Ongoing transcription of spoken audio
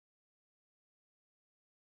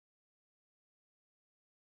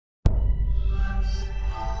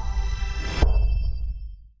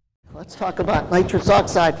Let's talk about nitrous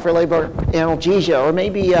oxide for labor analgesia, or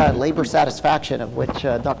maybe labor satisfaction, of which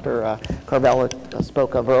Dr. Carvella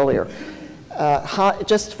spoke of earlier.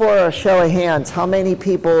 Just for a show of hands, how many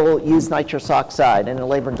people use nitrous oxide in a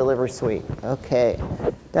labor and delivery suite? Okay,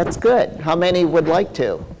 that's good. How many would like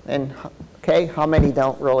to? And okay, how many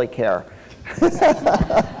don't really care?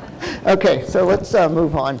 Okay, so let's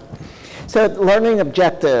move on. So learning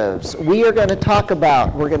objectives, we're going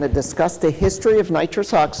to discuss the history of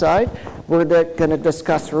nitrous oxide. We're going to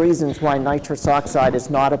discuss reasons why nitrous oxide is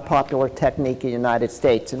not a popular technique in the United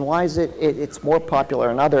States and why it's more popular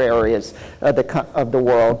in other areas of the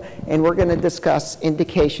world. And we're going to discuss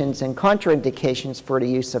indications and contraindications for the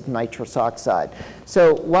use of nitrous oxide.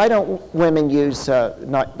 So why don't women use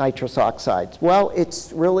nitrous oxides? Well,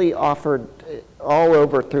 it's really offered all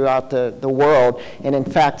over throughout the world, and in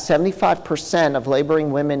fact 75% of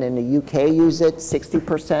laboring women in the UK use it,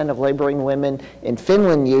 60% of laboring women in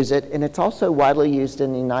Finland use it, and it's also widely used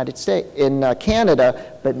in the United States, in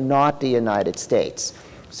Canada, but not the United States.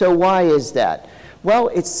 So why is that? Well,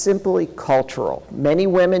 it's simply cultural. Many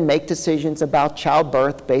women make decisions about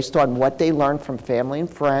childbirth based on what they learn from family and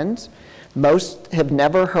friends. Most have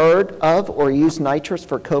never heard of or used nitrous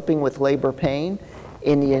for coping with labor pain.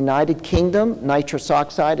 In the United Kingdom, nitrous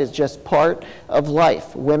oxide is just part of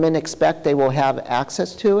life. Women expect they will have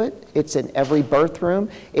access to it. It's in every birth room.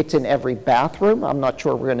 It's in every bathroom. I'm not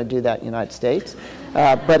sure we're going to do that in the United States,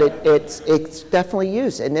 but it's definitely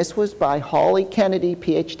used. And this was by Holly Kennedy,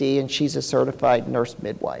 PhD, and she's a certified nurse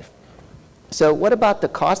midwife. So what about the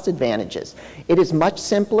cost advantages? It is much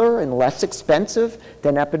simpler and less expensive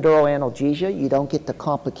than epidural analgesia. You don't get the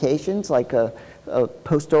complications like a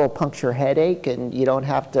post-dural puncture headache, and you don't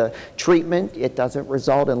have to treatment. It doesn't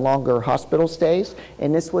result in longer hospital stays.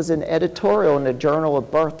 And this was an editorial in the Journal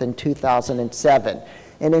of Birth in 2007.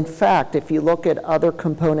 And in fact, if you look at other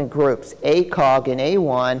component groups, ACOG and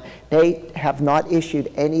A1, they have not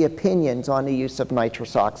issued any opinions on the use of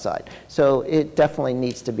nitrous oxide. So it definitely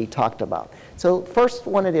needs to be talked about. So first,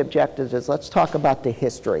 one of the objectives is let's talk about the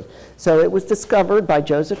history. So it was discovered by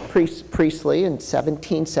Joseph Priestley in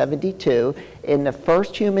 1772, and the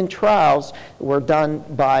first human trials were done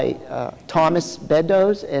by Thomas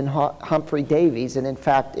Beddoes and Humphrey Davies. And in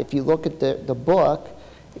fact, if you look at the book,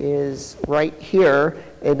 is right here,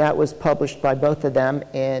 and that was published by both of them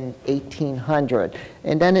in 1800.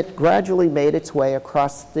 And then it gradually made its way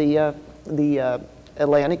across the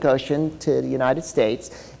Atlantic Ocean to the United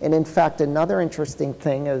States. And in fact, another interesting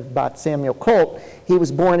thing about Samuel Colt, he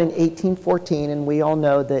was born in 1814, and we all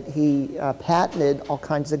know that he patented all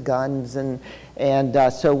kinds of guns. And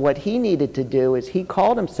so what he needed to do is he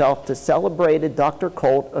called himself the celebrated Dr.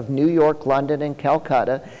 Colt of New York, London, and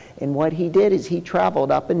Calcutta. And what he did is he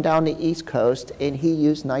traveled up and down the East Coast, and he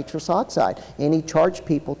used nitrous oxide. And he charged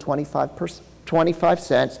people 25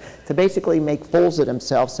 cents to basically make fools of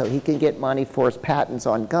themselves so he can get money for his patents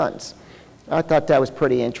on guns. I thought that was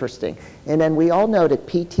pretty interesting. And then we all know that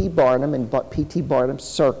P.T. Barnum and P.T. Barnum's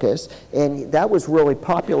Circus, and that was really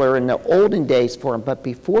popular in the olden days for him. But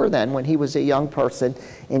before then, when he was a young person,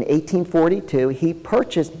 in 1842, he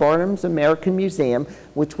purchased Barnum's American Museum,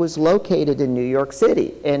 which was located in New York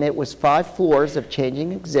City. And it was 5 floors of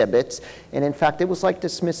changing exhibits. And in fact, it was like the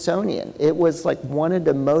Smithsonian. It was like one of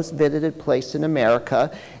the most visited places in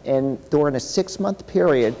America. And during a 6-month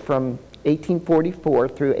period from 1844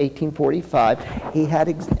 through 1845, he had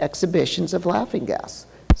exhibitions of laughing gas.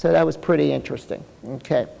 So that was pretty interesting.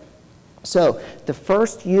 Okay. So the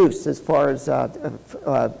first use as far as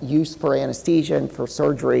use for anesthesia and for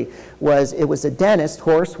surgery was, it was a dentist,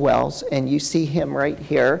 Horace Wells, and you see him right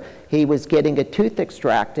here. He was getting a tooth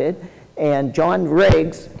extracted, and John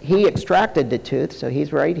Riggs, he extracted the tooth, so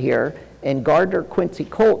he's right here, and Gardner Quincy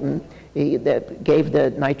Colton, that gave the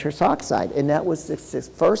nitrous oxide, and that was the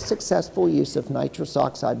first successful use of nitrous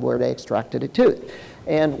oxide where they extracted a tooth.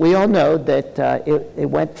 And we all know that it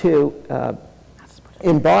went to,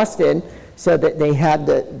 in Boston, so that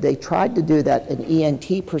they tried to do that, an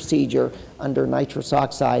ENT procedure under nitrous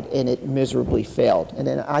oxide, and it miserably failed. And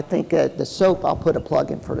then I think the SOAP, I'll put a plug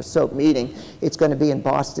in for the SOAP meeting, it's going to be in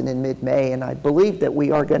Boston in mid-May, and I believe that we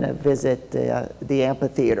are going to visit the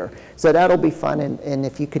amphitheater. So that'll be fun, and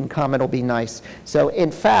if you can come, it'll be nice. So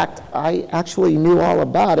in fact, I actually knew all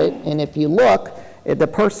about it, and if you look at the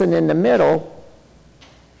person in the middle,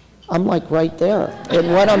 I'm like right there.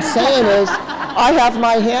 And what I'm saying is, I have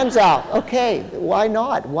my hands out. Okay, why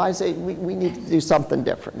not? Why is it, we need to do something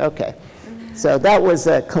different. Okay. So that was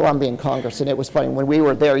a Columbian Congress, and it was funny. When we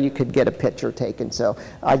were there, you could get a picture taken, so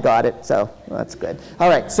I got it, so that's good. All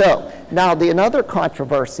right, so now another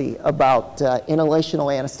controversy about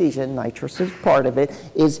inhalational anesthesia, and nitrous is part of it,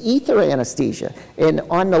 is ether anesthesia. And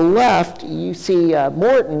on the left, you see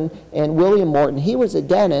Morton, and William Morton. He was a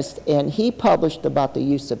dentist, and he published about the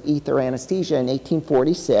use of ether anesthesia in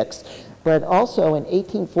 1846. But also in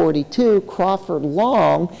 1842, Crawford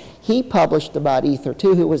Long, he published about ether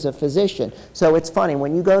too, who was a physician. So it's funny,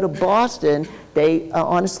 when you go to Boston, they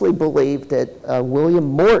honestly believe that William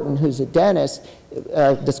Morton, who's a dentist,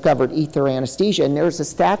 discovered ether anesthesia. And there's a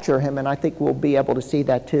statue of him, and I think we'll be able to see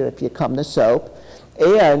that too if you come to SOAP.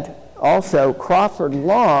 And also, Crawford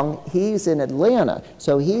Long, he's in Atlanta,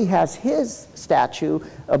 so he has his statue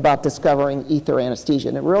about discovering ether anesthesia.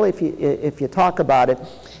 And really, if you talk about it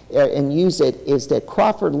and use it, is that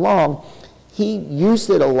Crawford Long, he used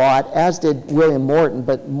it a lot, as did William Morton,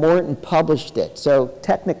 but Morton published it. So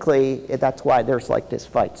technically, that's why there's like this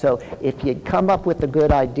fight. So if you come up with a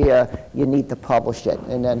good idea, you need to publish it,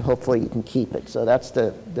 and then hopefully you can keep it. So that's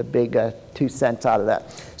the big 2 cents out of that.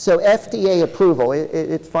 So FDA approval,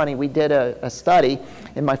 it's funny, we did a study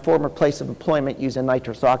in my former place of employment using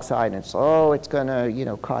nitrous oxide, and so, it's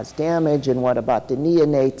gonna cause damage, and what about the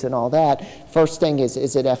neonates and all that? First thing is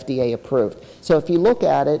it FDA approved? So if you look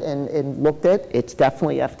at it and looked at, it's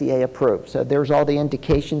definitely FDA approved. So there's all the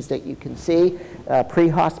indications that you can see.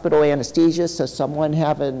 Pre-hospital anesthesia, so someone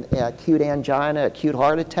having acute angina, acute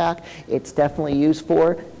heart attack, it's definitely used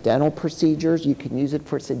for. Dental procedures, you can use it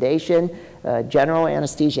for sedation. General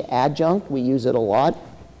anesthesia adjunct, we use it a lot.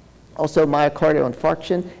 Also myocardial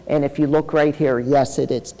infarction, and if you look right here, yes,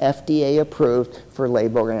 it's FDA approved for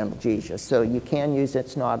labral analgesia. So you can use it,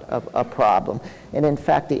 it's not a problem. And in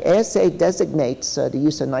fact, the ASA designates the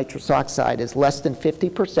use of nitrous oxide as less than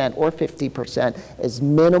 50% or 50% as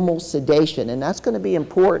minimal sedation. And that's going to be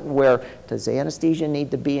important where does anesthesia need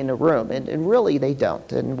to be in the room? And really they don't,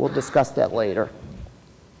 and we'll discuss that later.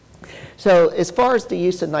 So as far as the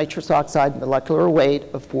use of nitrous oxide, molecular weight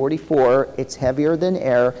of 44, it's heavier than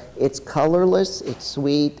air, it's colorless, it's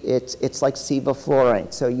sweet, it's like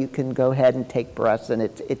sevoflurane. So you can go ahead and take breaths, and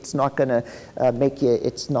it's not going to make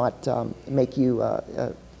you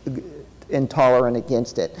intolerant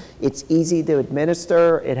against it. It's easy to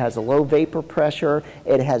administer, it has a low vapor pressure,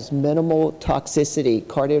 it has minimal toxicity,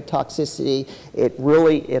 cardiotoxicity,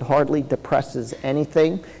 it hardly depresses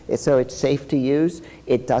anything, so it's safe to use.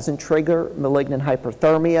 It doesn't trigger malignant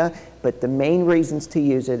hyperthermia, but the main reasons to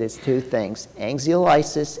use it is 2 things,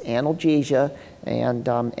 anxiolysis, analgesia, and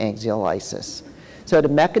anxiolysis. So the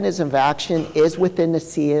mechanism of action is within the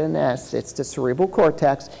CNS. It's the cerebral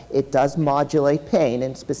cortex. It does modulate pain,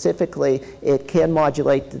 and specifically, it can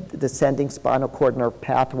modulate the descending spinal cord nerve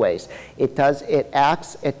pathways. It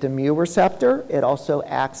acts at the mu receptor. It also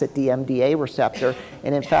acts at the D.M.D receptor.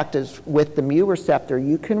 And in fact, with the mu receptor,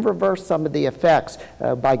 you can reverse some of the effects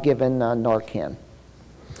by giving Narcan.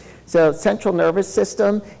 So central nervous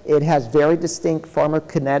system, it has very distinct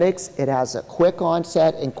pharmacokinetics. It has a quick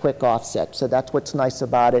onset and quick offset. So that's what's nice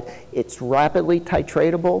about it. It's rapidly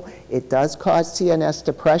titratable. It does cause CNS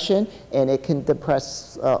depression, and it can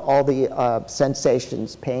depress all the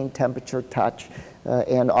sensations, pain, temperature, touch,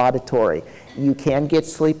 and auditory. You can get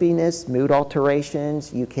sleepiness, mood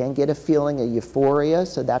alterations. You can get a feeling of euphoria,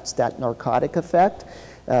 so that's that narcotic effect.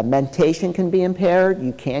 Mentation can be impaired.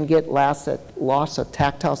 You can get loss of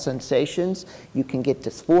tactile sensations. You can get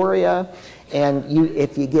dysphoria. And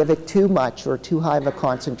if you give it too much or too high of a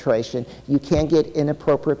concentration, you can get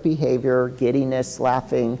inappropriate behavior, giddiness,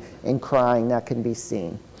 laughing, and crying that can be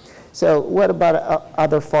seen. So what about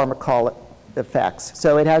other pharmacology effects?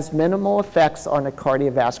 So it has minimal effects on the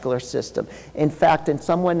cardiovascular system. In fact, in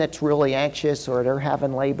someone that's really anxious or they're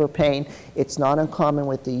having labor pain, it's not uncommon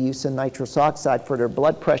with the use of nitrous oxide for their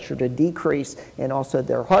blood pressure to decrease and also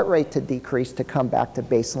their heart rate to decrease to come back to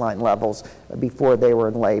baseline levels before they were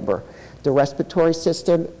in labor. The respiratory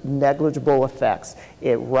system, negligible effects.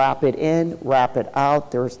 It rapid in, rapid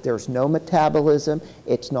out. There's no metabolism.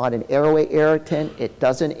 It's not an airway irritant. It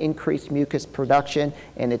doesn't increase mucus production,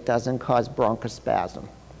 and it doesn't cause bronchospasm.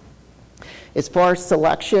 As far as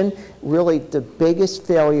selection, really the biggest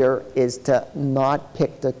failure is to not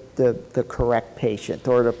pick the correct patient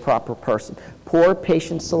or the proper person. Poor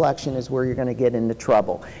patient selection is where you're going to get into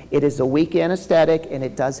trouble. It is a weak anesthetic, and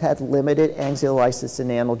it does have limited anxiolysis and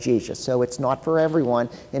analgesia, so it's not for everyone,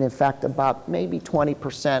 and in fact about maybe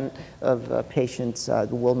 20% of patients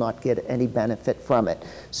will not get any benefit from it.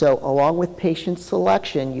 So along with patient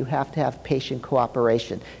selection, you have to have patient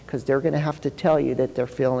cooperation, because they're going to have to tell you that they're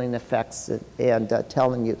feeling effects and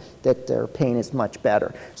telling you that their pain is much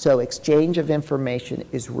better. So exchange of information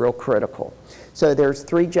is real critical. So there's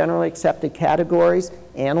 3 generally accepted categories: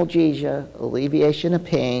 analgesia, alleviation of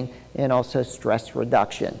pain, and also stress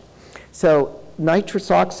reduction. So nitrous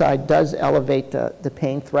oxide does elevate the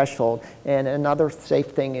pain threshold, and another safe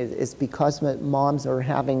thing is because moms are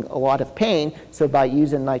having a lot of pain, so by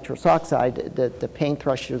using nitrous oxide, the pain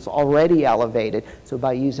threshold is already elevated, so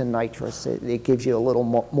by using nitrous, it gives you a little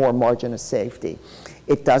more margin of safety.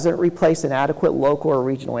 It doesn't replace an adequate local or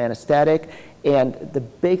regional anesthetic. And the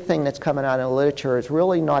big thing that's coming out in the literature is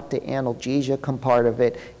really not the analgesia part of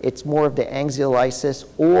it. It's more of the anxiolysis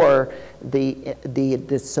or the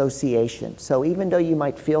dissociation. So even though you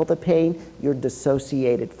might feel the pain, you're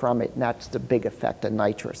dissociated from it, and that's the big effect of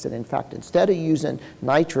nitrous. And in fact, instead of using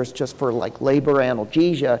nitrous just for like labor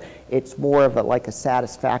analgesia, it's more of like a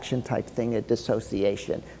satisfaction type thing, a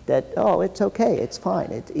dissociation. That, oh, it's okay, it's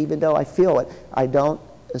fine. Even though I feel it, I don't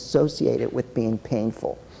associate it with being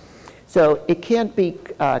painful. So it can't be,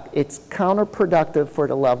 it's counterproductive for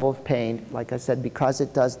the level of pain, like I said, because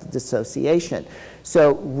it does the dissociation.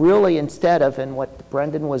 So really instead of, and what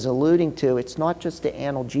Brendan was alluding to, it's not just the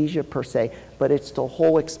analgesia per se, but it's the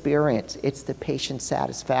whole experience. It's the patient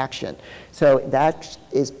satisfaction. So that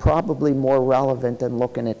is probably more relevant than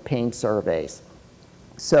looking at pain surveys.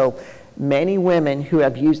 So many women who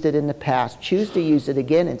have used it in the past choose to use it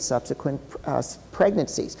again in subsequent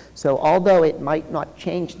pregnancies. So although it might not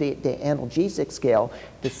change the analgesic scale,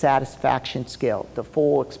 the satisfaction scale, the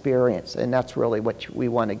full experience, and that's really what we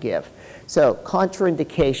want to give. So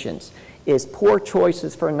contraindications is poor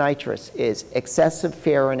choices for nitrous is excessive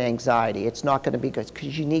fear and anxiety. It's not going to be good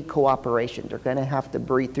because you need cooperation. They're going to have to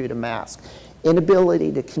breathe through the mask.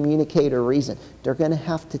 Inability to communicate or reason. They're going to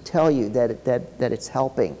have to tell you that it's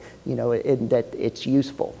helping, you know, and that it's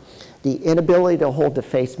useful. The inability to hold the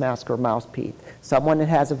face mask or mouthpiece. Someone that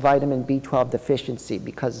has a vitamin B12 deficiency,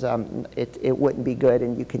 because it wouldn't be good,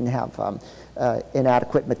 and you can have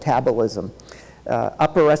inadequate metabolism.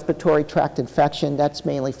 Upper respiratory tract infection, that's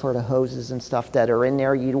mainly for the hoses and stuff that are in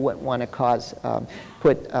there. You wouldn't want to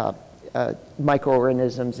put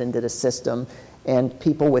microorganisms into the system. And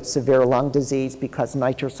people with severe lung disease, because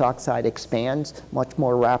nitrous oxide expands much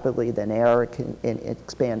more rapidly than air. It can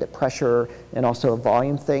expand at pressure, and also a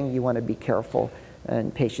volume thing. You want to be careful.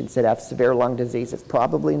 And patients that have severe lung disease, it's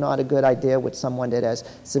probably not a good idea with someone that has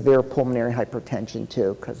severe pulmonary hypertension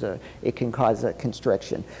too, because it can cause a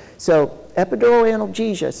constriction. So epidural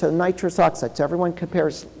analgesia, so nitrous oxide. So everyone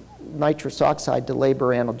compares nitrous oxide to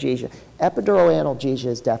labor analgesia. Epidural analgesia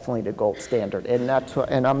is definitely the gold standard, and that's what,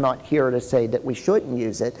 and I'm not here to say that we shouldn't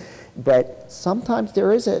use it, but sometimes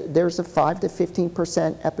there's a 5 to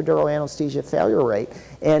 15% epidural anesthesia failure rate,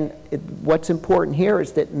 and what's important here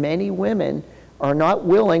is that many women are not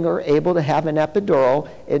willing or able to have an epidural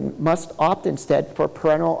and must opt instead for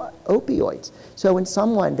parenteral opioids. So in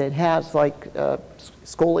someone that has like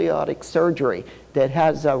scoliotic surgery, that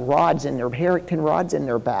has rods in their, Harrington rods in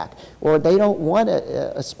their back, or they don't want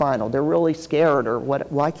a spinal, they're really scared, or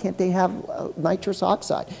why can't they have nitrous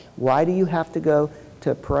oxide? Why do you have to go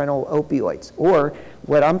to parenteral opioids? Or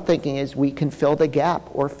what I'm thinking is we can fill the gap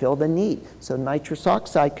or fill the need. So nitrous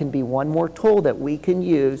oxide can be one more tool that we can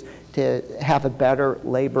use to have a better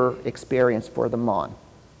labor experience for the mom.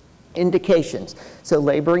 Indications, so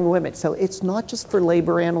laboring women. So it's not just for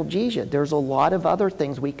labor analgesia. There's a lot of other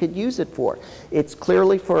things we could use it for. It's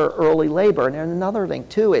clearly for early labor. And another thing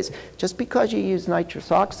too is just because you use nitrous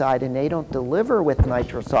oxide and they don't deliver with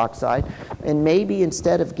nitrous oxide, and maybe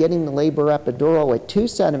instead of getting the labor epidural at 2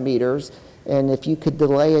 centimeters, and if you could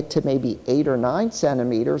delay it to maybe 8 or 9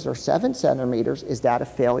 centimeters or 7 centimeters, is that a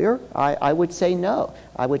failure? I would say no.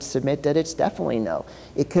 I would submit that it's definitely no.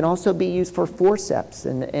 It can also be used for forceps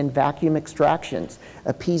and vacuum extractions,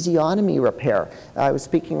 episiotomy repair. I was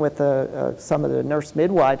speaking with some of the nurse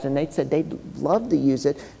midwives, and they said they'd love to use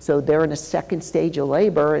it. So they're in a second stage of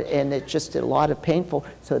labor, and it's just a lot of painful.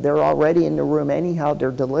 So they're already in the room anyhow,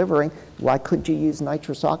 they're delivering. Why couldn't you use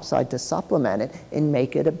nitrous oxide to supplement it and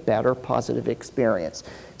make it a better positive experience?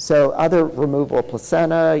 So other removal of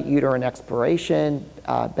placenta, uterine exploration,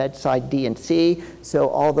 bedside D&C, so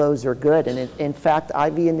all those are good. And in fact,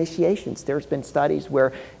 IV initiations, there's been studies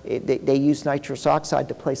where they use nitrous oxide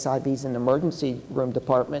to place IVs in the emergency room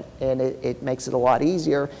department, and it makes it a lot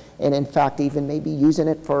easier. And in fact, even maybe using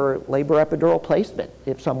it for labor epidural placement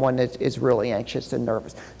if someone is really anxious and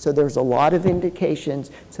nervous. So there's a lot of indications,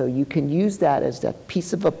 so you can use that as that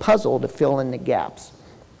piece of a puzzle to fill in the gaps.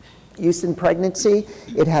 Use in pregnancy,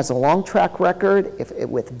 it has a long track record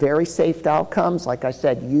with very safe outcomes. Like I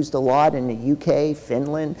said, used a lot in the UK,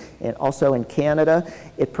 Finland, and also in Canada.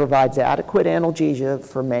 It provides adequate analgesia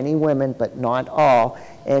for many women, but not all.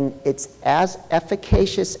 And it's as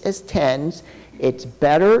efficacious as TENS. It's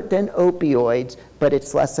better than opioids, but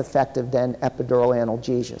it's less effective than epidural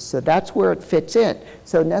analgesia. So that's where it fits in.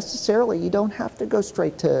 So necessarily, you don't have to go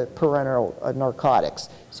straight to parenteral narcotics.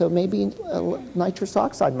 So maybe nitrous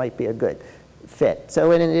oxide might be a good fit.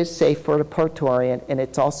 So and it is safe for the parturient, and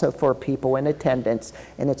it's also for people in attendance,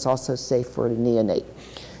 and it's also safe for the neonate.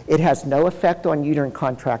 It has no effect on uterine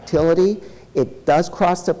contractility. It does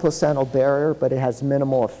cross the placental barrier, but it has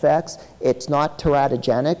minimal effects. It's not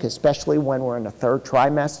teratogenic, especially when we're in the 3rd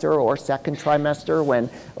trimester or 2nd trimester when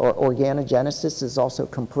organogenesis is also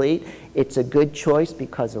complete. It's a good choice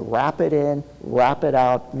because of rapid in, rapid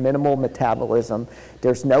out, minimal metabolism.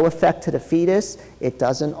 There's no effect to the fetus. It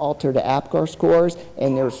doesn't alter the APGAR scores,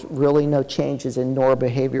 and there's really no changes in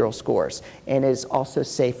neurobehavioral scores. And it is also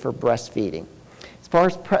safe for breastfeeding. As far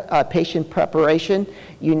as patient preparation,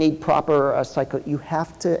 you need proper you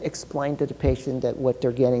have to explain to the patient that what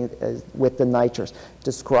they're getting with the nitrous.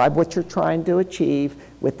 Describe what you're trying to achieve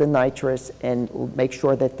with the nitrous and make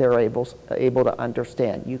sure that they're able to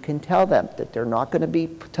understand. You can tell them that they're not going to be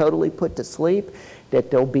totally put to sleep, that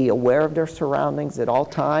they'll be aware of their surroundings at all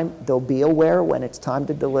time. They'll be aware when it's time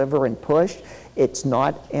to deliver and push. It's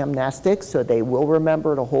not amnestic, so they will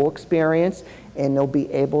remember the whole experience, and they'll be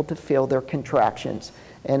able to feel their contractions.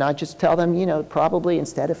 And I just tell them, you know, probably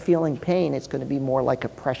instead of feeling pain, it's going to be more like a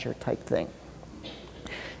pressure type thing.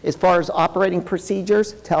 As far as operating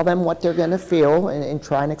procedures, tell them what they're going to feel and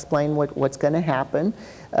try and explain what's going to happen.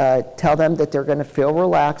 Tell them that they're going to feel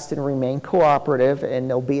relaxed and remain cooperative, and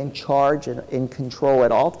they'll be in charge and in control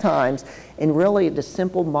at all times. And really, the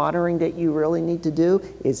simple monitoring that you really need to do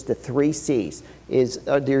is the 3 C's.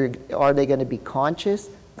 Are they going to be conscious,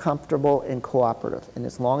 comfortable, and cooperative? And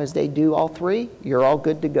as long as they do all 3, you're all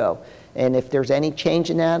good to go. And if there's any change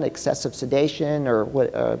in that, excessive sedation or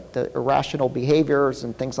the irrational behaviors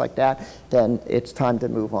and things like that, then it's time to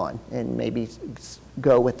move on and maybe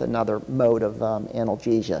go with another mode of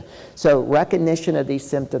analgesia. So recognition of these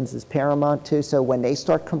symptoms is paramount too. So when they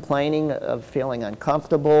start complaining of feeling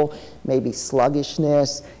uncomfortable, maybe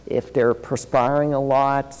sluggishness, if they're perspiring a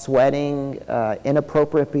lot, sweating,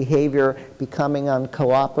 inappropriate behavior, becoming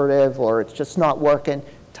uncooperative, or it's just not working,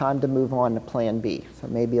 time to move on to plan B. So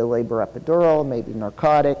maybe a labor epidural, maybe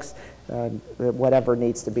narcotics, whatever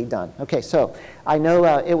needs to be done. Okay, so I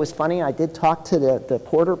know it was funny. I did talk to the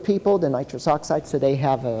Porter people, the nitrous oxide, so they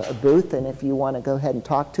have a booth, and if you want to go ahead and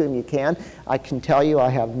talk to them, you can. I can tell you I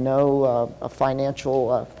have no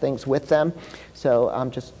financial things with them, so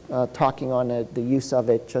I'm just talking on the use of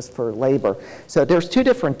it just for labor. So there's 2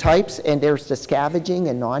 different types, and there's the scavenging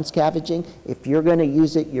and non-scavenging. If you're going to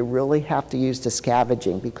use it, you really have to use the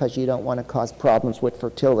scavenging because you don't want to cause problems with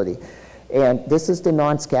fertility. And this is the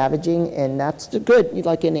non-scavenging, and that's the good,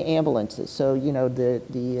 like in the ambulances. So, you know, the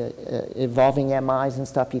evolving MIs and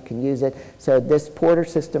stuff, you can use it. So this Porter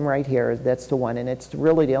system right here, that's the one, and it's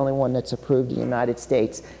really the only one that's approved in the United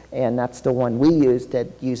States, and that's the one we use that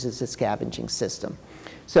uses the scavenging system.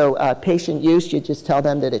 So patient use, you just tell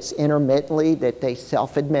them that it's intermittently, that they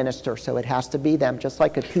self-administer. So it has to be them, just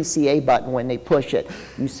like a PCA button when they push it.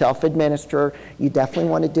 You self-administer. You definitely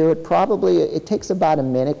want to do it. Probably it takes about a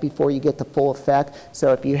minute before you get the full effect.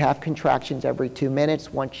 So if you have contractions every 2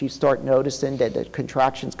 minutes, once you start noticing that the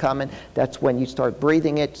contraction's coming, that's when you start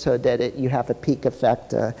breathing it so that you have a peak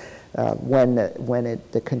effect when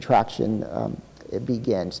the contraction it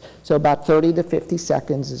begins. So about 30 to 50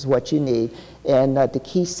 seconds is what you need. And the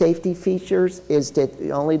key safety features is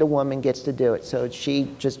that only the woman gets to do it. So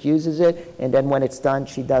she just uses it, and then when it's done,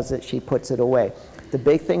 she does it, she puts it away. The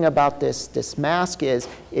big thing about this mask is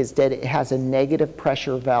that it has a negative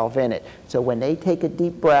pressure valve in it. So when they take a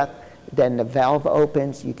deep breath, then the valve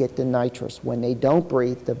opens, you get the nitrous. When they don't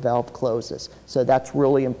breathe, the valve closes. So that's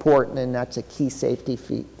really important, and that's a key safety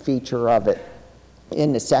feature of it.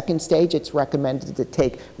 In the second stage, it's recommended to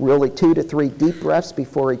take really 2 to 3 deep breaths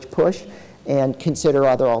before each push and consider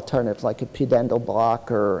other alternatives like a pudendal block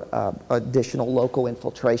or additional local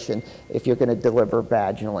infiltration if you're going to deliver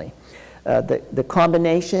vaginally. The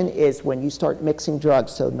combination is when you start mixing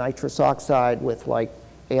drugs, so nitrous oxide with like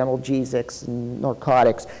analgesics and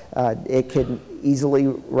narcotics, it can easily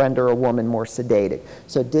render a woman more sedated.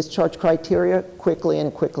 So discharge criteria, quickly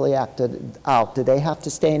and quickly acted out. Do they have to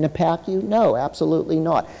stay in the PACU? No, absolutely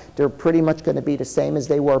not. They're pretty much going to be the same as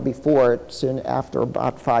they were before. Soon after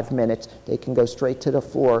about 5 minutes, they can go straight to the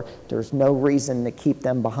floor. There's no reason to keep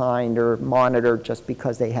them behind or monitor just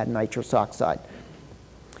because they had nitrous oxide.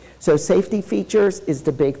 So safety features is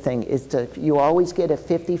the big thing. You always get a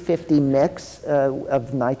 50-50 mix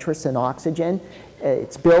of nitrous and oxygen.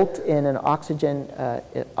 It's built in an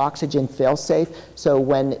oxygen fail-safe.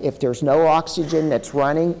 So if there's no oxygen that's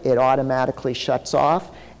running, it automatically shuts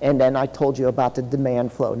off. And then I told you about the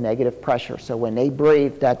demand flow, negative pressure. So when they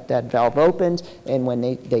breathe, that valve opens, and when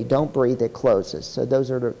they don't breathe, it closes. So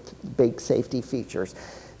those are the big safety features.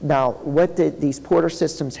 Now, what these Porter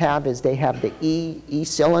systems have is they have the E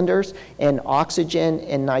cylinders and oxygen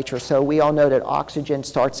and nitrous. So we all know that oxygen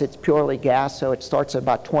it's purely gas, so it starts at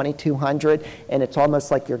about 2,200, and it's almost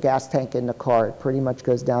like your gas tank in the car. It pretty much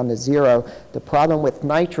goes down to 0. The problem with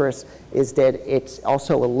nitrous is that it's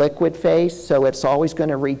also a liquid phase, so it's always going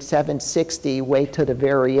to reach 760 way to the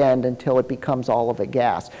very end until it becomes all of a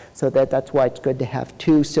gas. So that's why it's good to have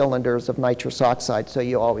 2 cylinders of nitrous oxide, so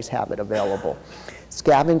you always have it available.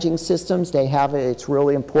 Scavenging systems, they have it. It's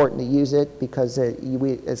really important to use it because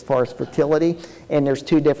as far as fertility, and there's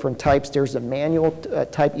 2 different types. There's a manual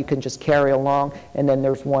type you can just carry along, and then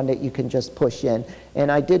there's one that you can just push in. And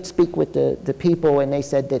I did speak with the people, and they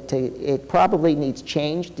said that it probably needs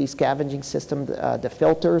changed, the scavenging system, the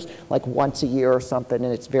filters, like once a year or something,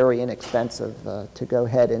 and it's very inexpensive to go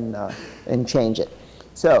ahead and change it.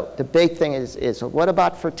 So the big thing is what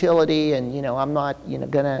about fertility? And I'm not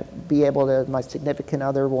going to be able to, my significant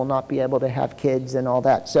other will not be able to have kids and all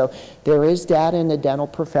that. So there is data in the dental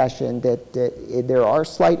profession that there are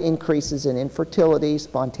slight increases in infertility,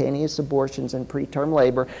 spontaneous abortions, and preterm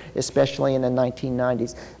labor, especially in the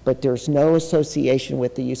 1990s. But there's no association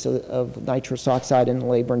with the use of nitrous oxide in the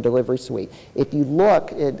labor and delivery suite. If you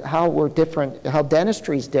look at how we're different, how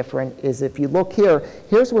dentistry is different, is if you look here,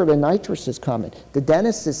 here's where the nitrous is coming. The dentist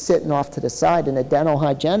is sitting off to the side, and the dental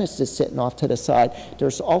hygienist is sitting off to the side.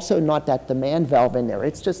 There's also not that demand valve in there.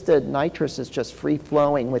 It's just the nitrous is just free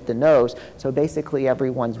flowing with the nose, so basically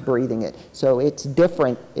everyone's breathing it. So it's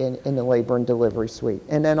different in the labor and delivery suite.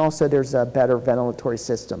 And then also there's better ventilatory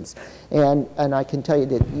systems. And I can tell you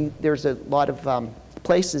that there's a lot of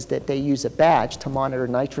places that they use a badge to monitor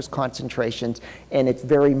nitrous concentrations, and it's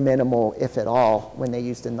very minimal, if at all, when they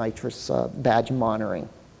use the nitrous badge monitoring.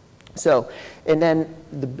 So, and then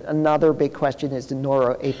another big question is the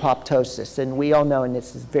neuroapoptosis. And we all know, and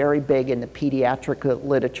this is very big in the pediatric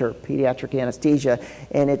literature, pediatric anesthesia,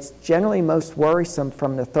 and it's generally most worrisome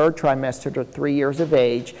from the 3rd trimester to 3 years of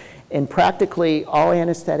age. And practically all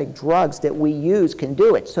anesthetic drugs that we use can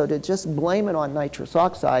do it. So to just blame it on nitrous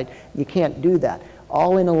oxide, you can't do that.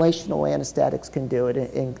 All inhalational anesthetics can do it,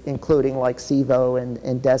 including like Sevo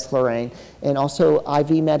and Deslorane. And also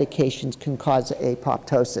IV medications can cause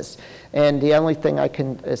apoptosis. And the only thing I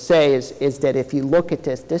can say is that if you look at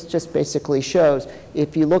this just basically shows,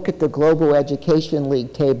 if you look at the Global Education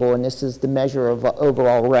League table, and this is the measure of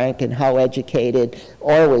overall rank and how educated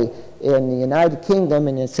are we, in the United Kingdom,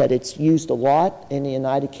 and it said it's used a lot in the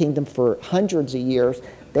United Kingdom for hundreds of years.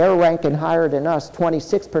 They're ranking higher than us,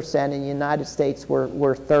 26%. In the United States, we're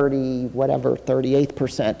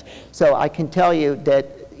 38%. So I can tell you that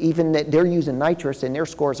even that they're using nitrous and their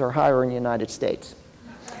scores are higher in the United States.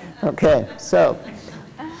 Okay, so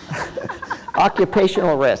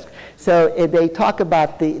occupational risk. So they talk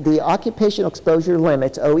about the occupational exposure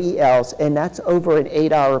limits, OELs, and that's over an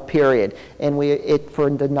 8-hour period. And for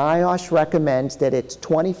the NIOSH recommends that it's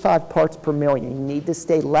 25 parts per million. You need to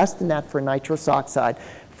stay less than that for nitrous oxide.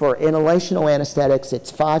 For inhalational anesthetics, it's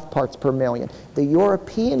 5 parts per million. The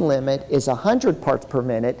European limit is 100 parts per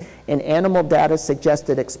minute, and animal data suggests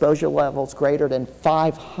that exposure levels greater than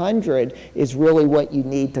 500 is really what you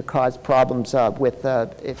need to cause problems with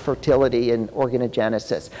fertility and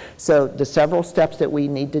organogenesis. So the several steps that we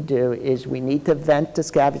need to do is we need to vent the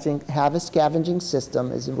scavenging, have a scavenging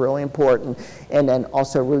system is really important, and then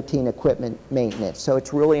also routine equipment maintenance. So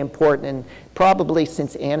it's really important, and probably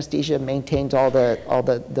since anesthesia maintains all the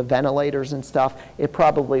ventilators and stuff, it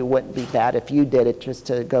probably wouldn't be bad if you did it just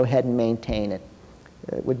to go ahead and maintain it.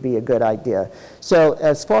 It would be a good idea. So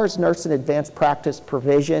as far as nurse and advanced practice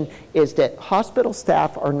provision is that hospital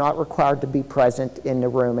staff are not required to be present in the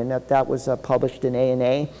room, and that was published in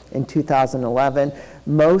ANA in 2011.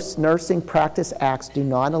 Most nursing practice acts do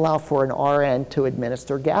not allow for an RN to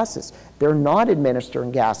administer gases. They're not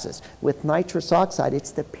administering gases. With nitrous oxide,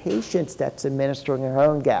 it's the patients that's administering their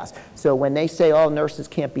own gas. So when they say, oh, nurses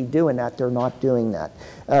can't be doing that, they're not doing that.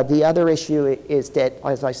 The other issue is that,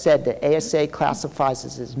 as I said, the ASA classifies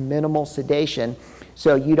this as minimal sedation,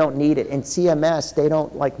 so you don't need it. In CMS, they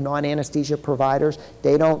don't, like non-anesthesia providers,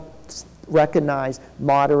 they don't recognize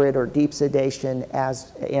moderate or deep sedation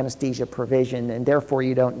as anesthesia provision, and therefore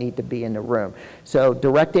you don't need to be in the room. So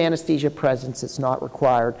direct anesthesia presence is not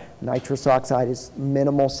required. Nitrous oxide is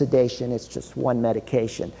minimal sedation. It's just one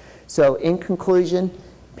medication. So in conclusion,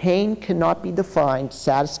 pain cannot be defined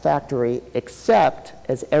satisfactorily except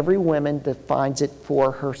as every woman defines it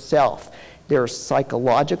for herself. There's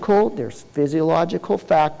psychological, there's physiological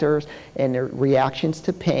factors, and there are reactions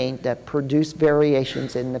to pain that produce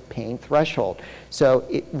variations in the pain threshold. So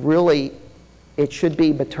it should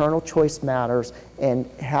be maternal choice matters, and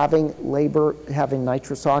having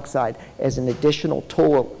nitrous oxide as an additional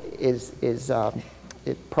tool is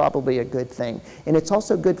probably a good thing. And it's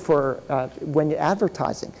also good for when you're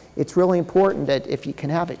advertising. It's really important that if you can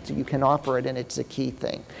have it, you can offer it, and it's a key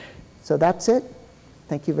thing. So that's it.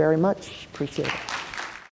 Thank you very much. Appreciate it.